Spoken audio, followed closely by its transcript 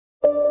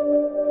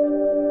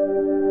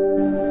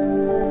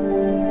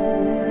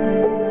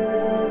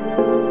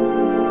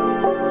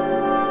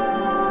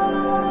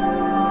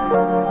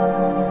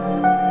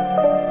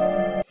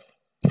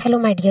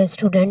Hello my dear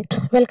student,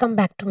 welcome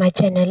back to my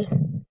channel.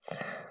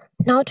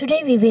 Now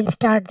today we will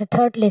start the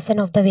third lesson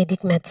of the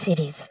Vedic math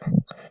series.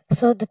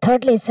 So the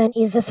third lesson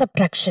is the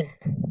subtraction.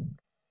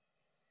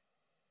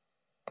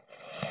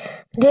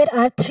 There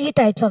are three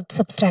types of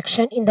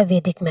subtraction in the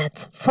Vedic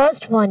maths.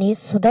 First one is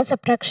Sudha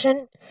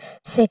Subtraction,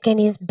 second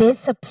is base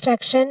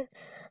subtraction,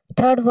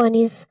 third one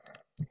is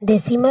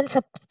decimal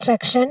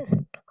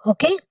subtraction.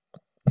 Okay,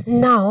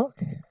 now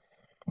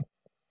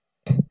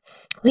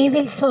we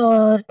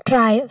will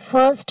try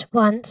first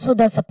one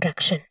Sudha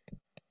Subtraction.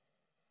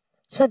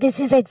 So this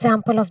is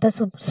example of the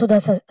Sudha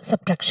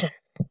Subtraction.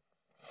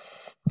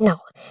 Now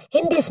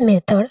in this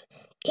method,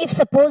 if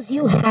suppose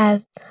you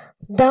have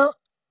the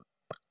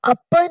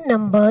upper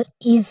number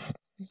is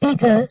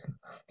bigger,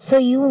 so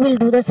you will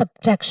do the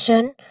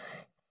subtraction,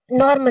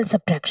 normal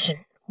subtraction.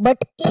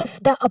 But if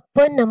the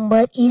upper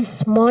number is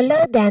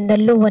smaller than the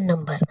lower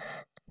number,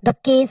 the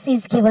case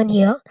is given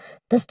here,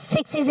 the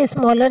 6 is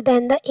smaller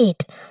than the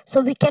 8,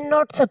 so we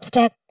cannot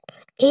subtract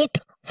 8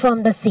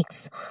 from the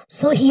 6.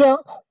 So here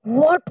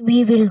what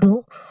we will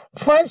do,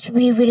 first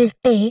we will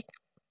take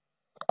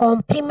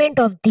complement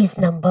of this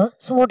number.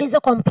 So what is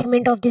the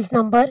complement of this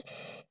number?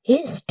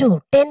 Is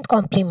 2. 10th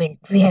complement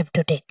we have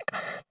to take.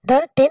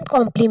 The 10th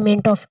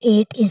complement of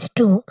 8 is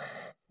 2.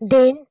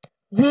 Then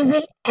we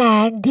will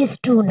add this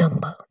 2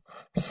 number.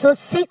 So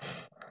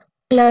 6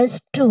 plus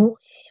 2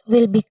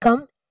 will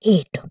become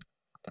 8.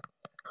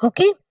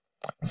 Okay.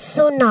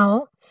 So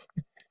now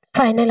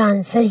final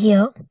answer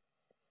here.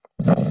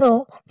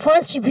 So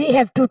first we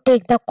have to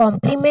take the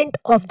complement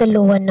of the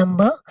lower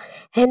number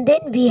and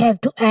then we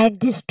have to add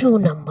this 2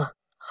 number,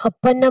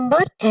 upper number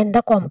and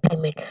the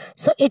complement.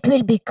 So it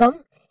will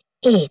become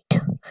 8.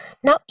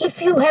 Now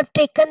if you have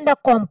taken the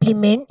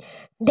complement,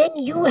 then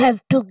you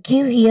have to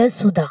give here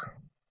Sudha.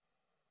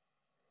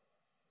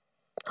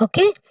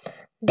 Okay,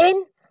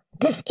 then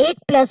this 8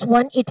 plus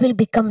 1, it will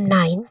become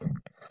 9.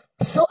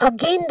 So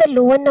again the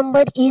lower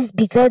number is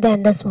bigger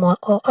than the small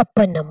or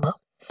upper number.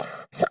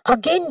 So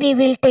again we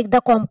will take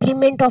the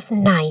complement of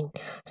 9.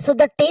 So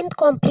the 10th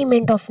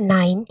complement of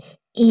 9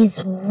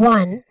 is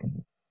 1.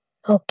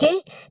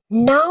 Okay,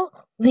 now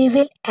we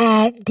will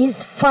add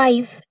this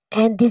 5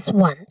 and this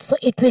 1. So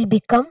it will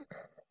become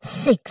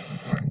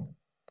 6.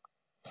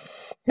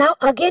 Now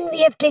again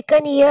we have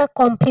taken here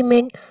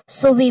complement.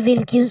 So we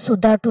will give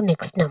Sudha to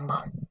next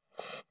number.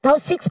 Now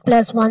 6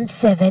 plus 1,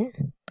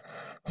 7.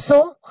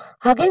 So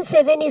again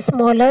 7 is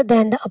smaller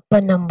than the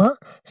upper number.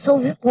 So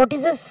what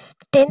is the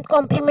 10th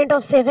complement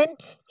of 7?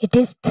 It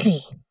is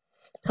 3.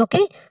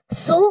 Okay.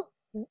 So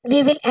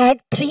we will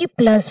add 3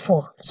 plus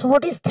 4. So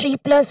what is 3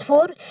 plus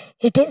 4?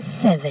 It is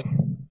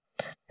 7.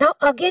 Now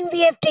again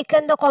we have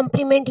taken the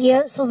complement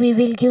here. So we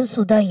will give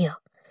Sudha here.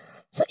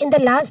 So in the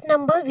last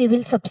number we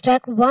will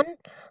subtract 1.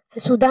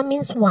 Sudha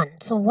means 1.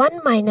 So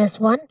 1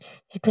 minus 1,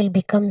 it will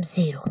become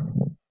 0.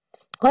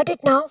 Got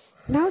it now?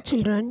 Now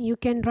children, you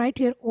can write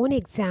your own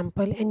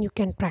example and you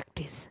can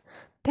practice.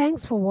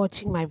 Thanks for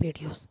watching my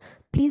videos.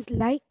 Please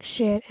like,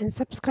 share and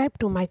subscribe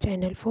to my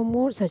channel for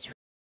more such videos.